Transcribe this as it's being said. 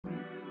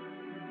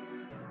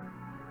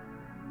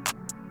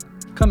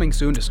Coming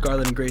soon to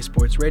Scarlet and Gray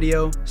Sports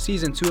Radio,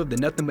 Season 2 of the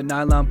Nothin But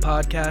Nylon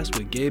podcast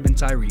with Gabe and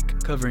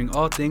Tyrik, covering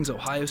all things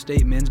Ohio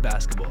State men's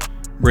basketball.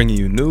 Bringing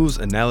you news,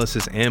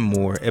 analysis, and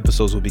more.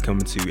 Episodes will be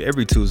coming to you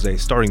every Tuesday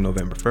starting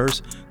November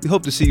 1st. We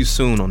hope to see you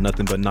soon on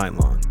Nothin But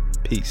Nylon.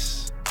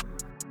 Peace.